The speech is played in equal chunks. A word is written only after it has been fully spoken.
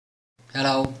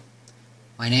Hello,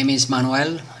 my name is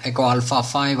Manuel, Echo Alpha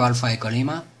 5 Alpha Echo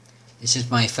Lima. This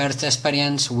is my first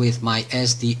experience with my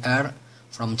SDR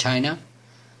from China,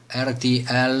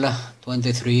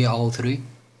 RTL-2832U.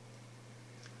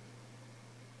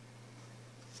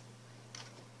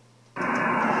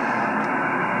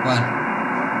 Well,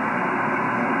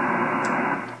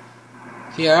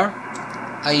 here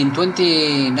I in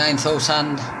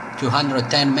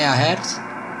 29,210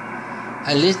 MHz.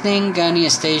 I'm listening any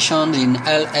station in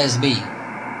LSB.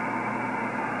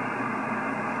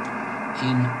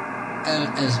 In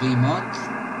LSB mode.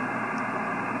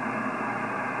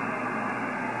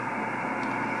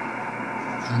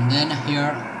 And then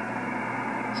here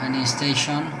any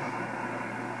station.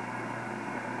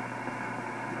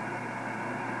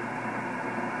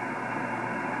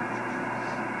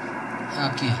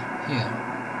 Okay, here.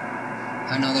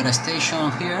 Another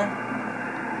station here.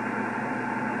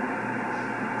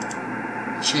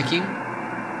 Checking.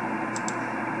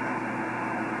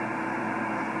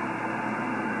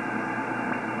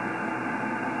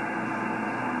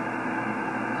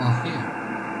 Oh, here.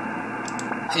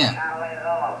 Yeah.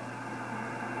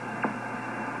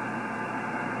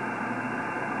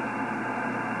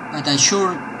 But I'm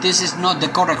sure this is not the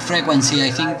correct frequency,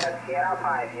 I think.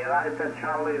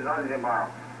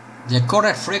 The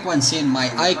correct frequency in my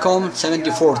ICOM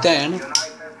 7410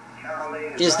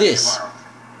 is this.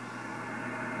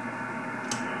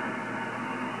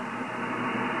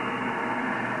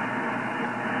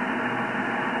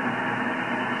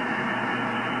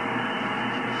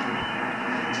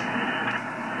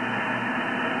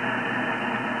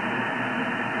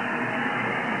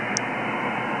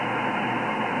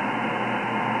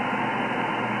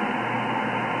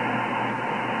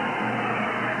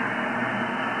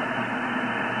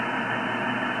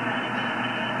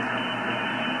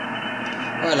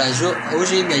 Well, as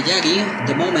using a Yagi,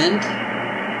 the moment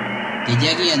the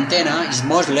Yagi antenna is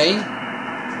mostly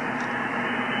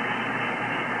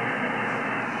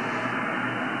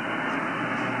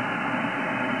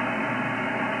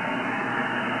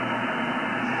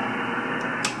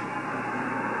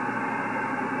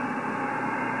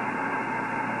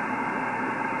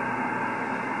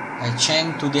I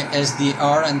change to the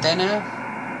SDR antenna.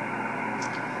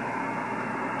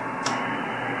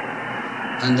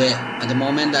 And at the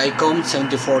moment I come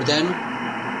 7410.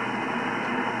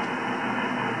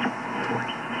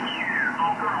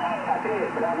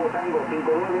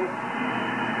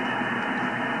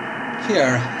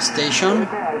 Here, station.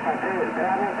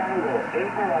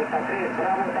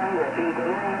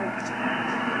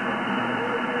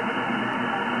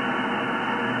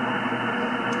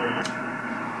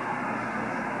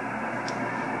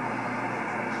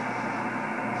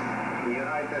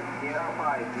 United Sierra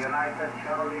 5, United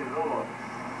Charlie Zulu.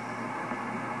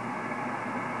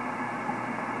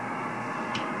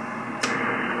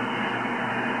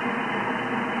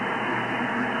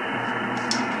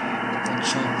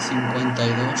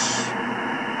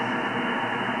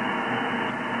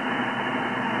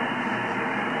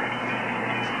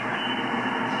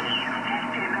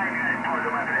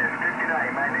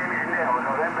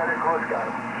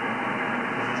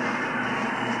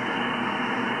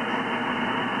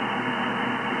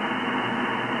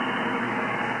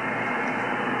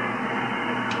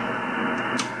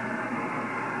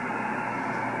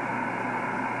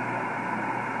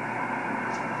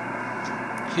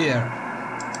 Here,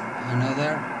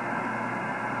 another.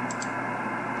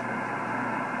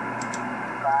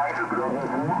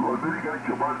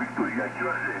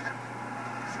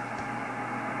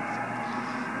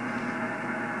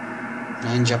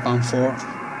 Nine Japan 4.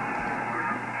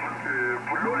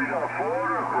 Florida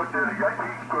 4, Hotel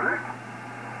Yankee, correct?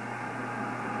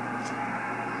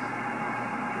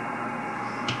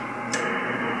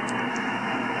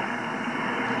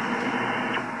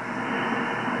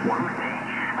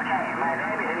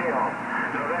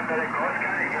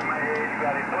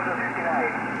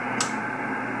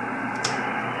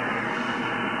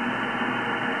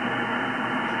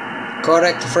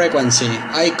 Correct frequency,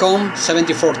 ICOM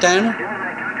 7410.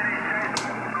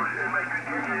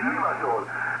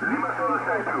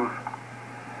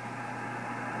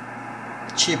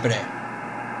 Chipre.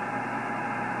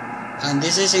 And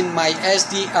this is in my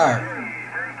SDR.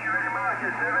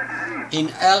 In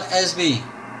LSB.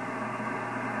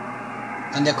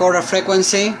 And the correct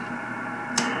frequency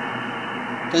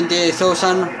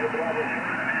 28,000.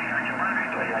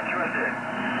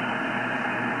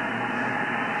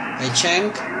 I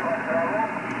change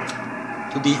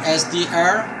to the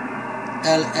SDR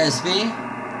LSB.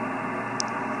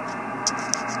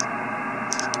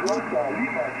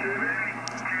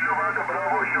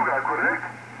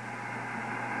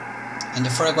 and the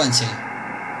frequency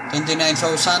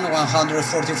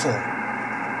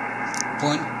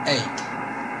 29,144.8.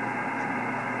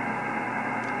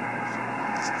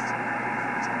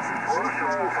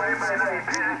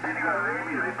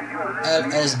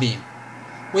 LSB.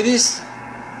 With this,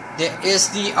 the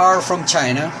SDR from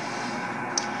China,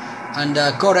 and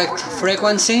the correct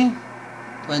frequency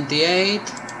 28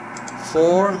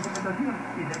 4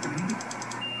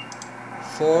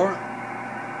 4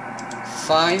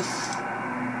 5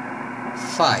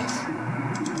 5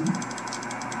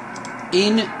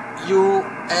 in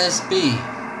USB.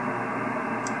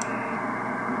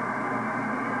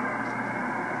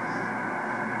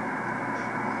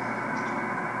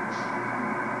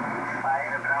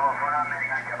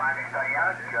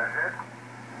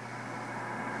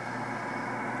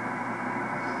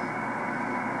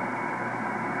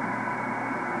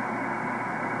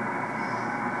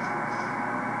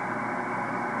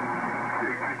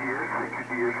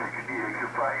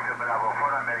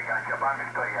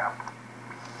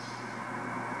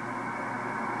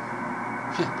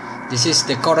 This is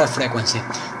the correct frequency.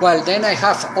 Well, then I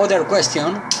have other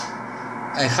question.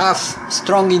 I have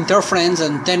strong interference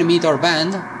and 10-meter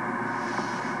band.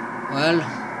 Well,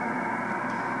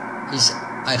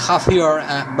 I have here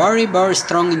a very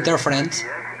strong interference.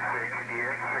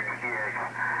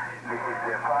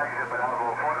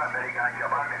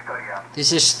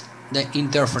 This is the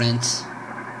interference.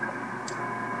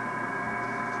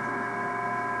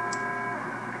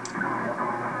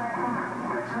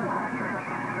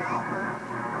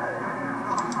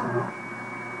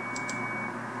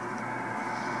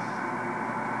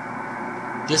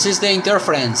 This is the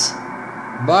interference.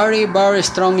 Very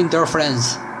strong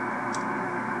interference.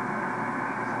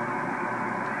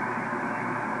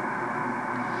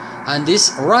 And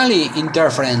this rally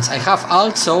interference I have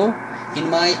also in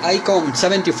my ICOM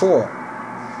 74.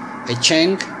 I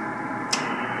check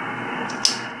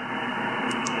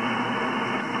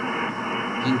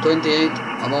in 28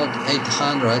 about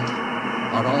 800,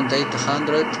 around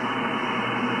 800.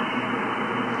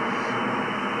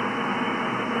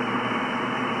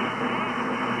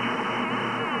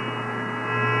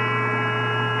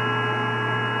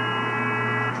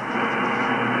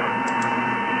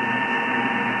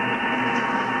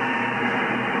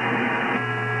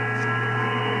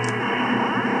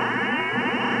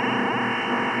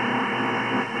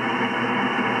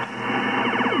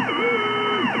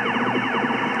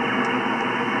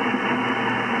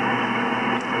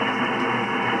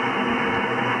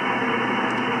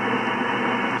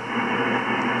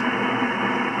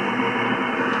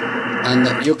 And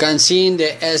you can see in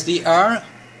the SDR,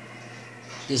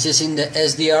 this is in the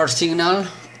SDR signal,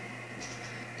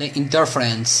 the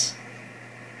interference.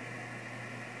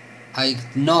 I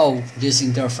know this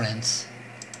interference.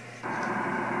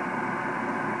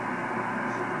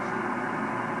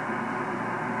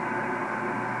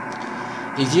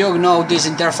 If you know this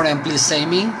interference, please say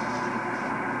me.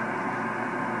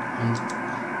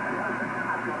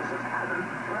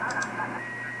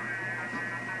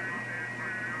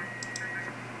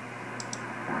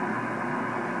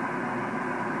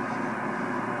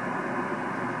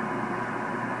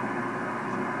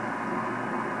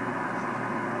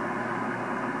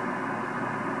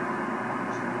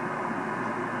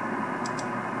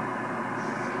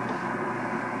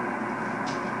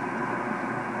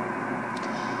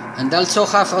 And also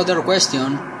have other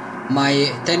question. My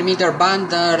 10-meter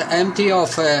band are empty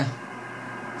of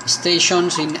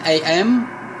stations in AM,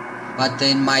 but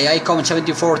in my ICOM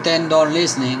 7410 don't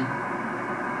listening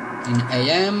in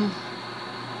AM.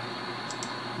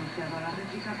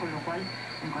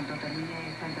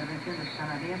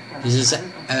 This is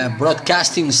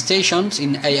broadcasting stations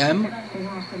in AM.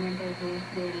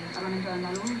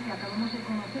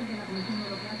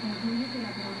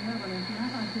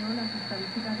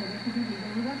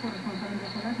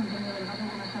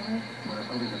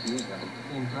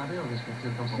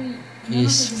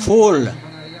 Is full.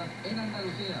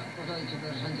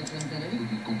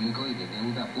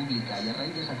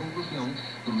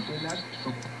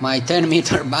 My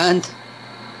 10-meter band.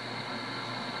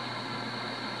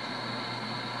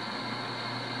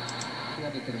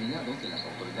 Determinado que las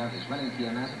autoridades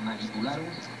valencianas manipularon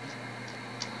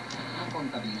a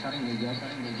contabilizar en ellas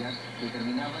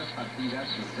determinadas partidas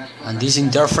y gastos. And this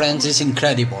interference is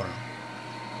incredible.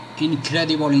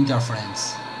 Incredible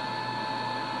interference.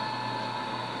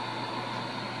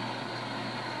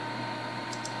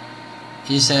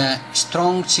 Is a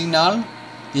strong signal.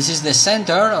 This is the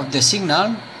center of the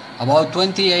signal, about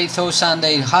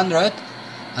 28,800,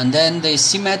 and then the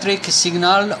symmetric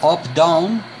signal up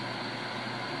down.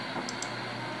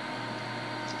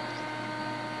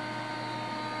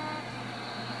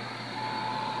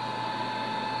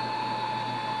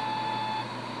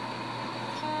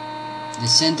 the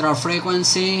central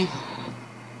frequency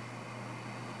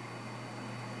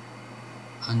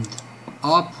and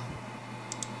up,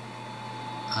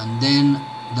 and then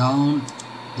down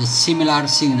the similar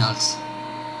signals.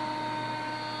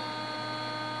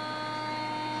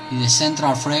 The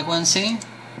central frequency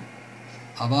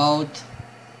about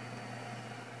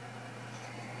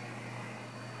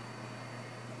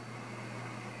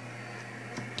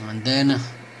and then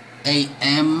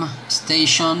AM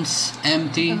stations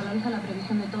empty. Analiza la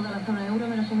previsión de toda la zona euro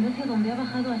menos en Grecia, donde ha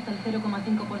bajado hasta el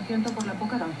 0,5% por la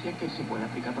poca ganancia que se puede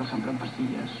aplicar, por ejemplo, en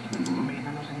pastillas. No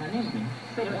nos engañemos.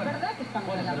 Pero es verdad que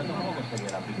estamos en la primera.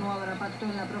 No habrá pacto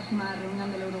en la próxima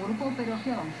reunión del Eurogrupo, pero sí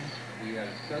avances.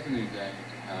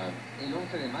 El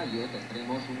 11 de mayo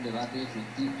tendremos un debate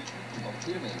fructífero.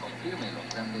 Confirme los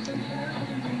grandes.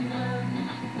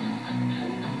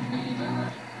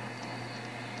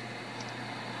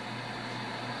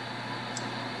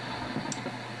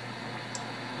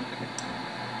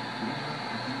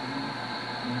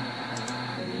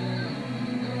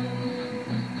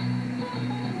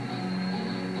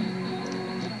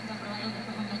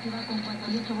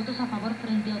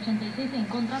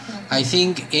 I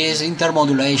think is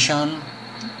intermodulation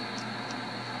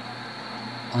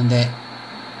on the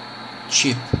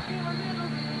chip.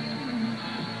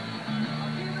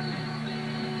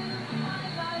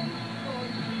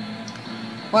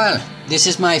 Well, this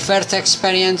is my first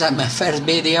experience and my first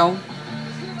video.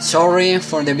 Sorry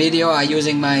for the video, I'm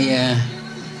using my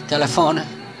telephone,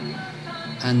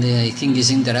 and I think it's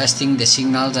interesting the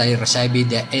signals I received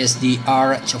the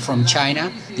SDR from China.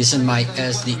 This is my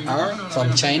SDR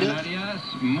from China.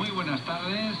 Muy buenas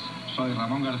tardes, soy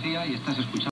Ramón García y estás escuchando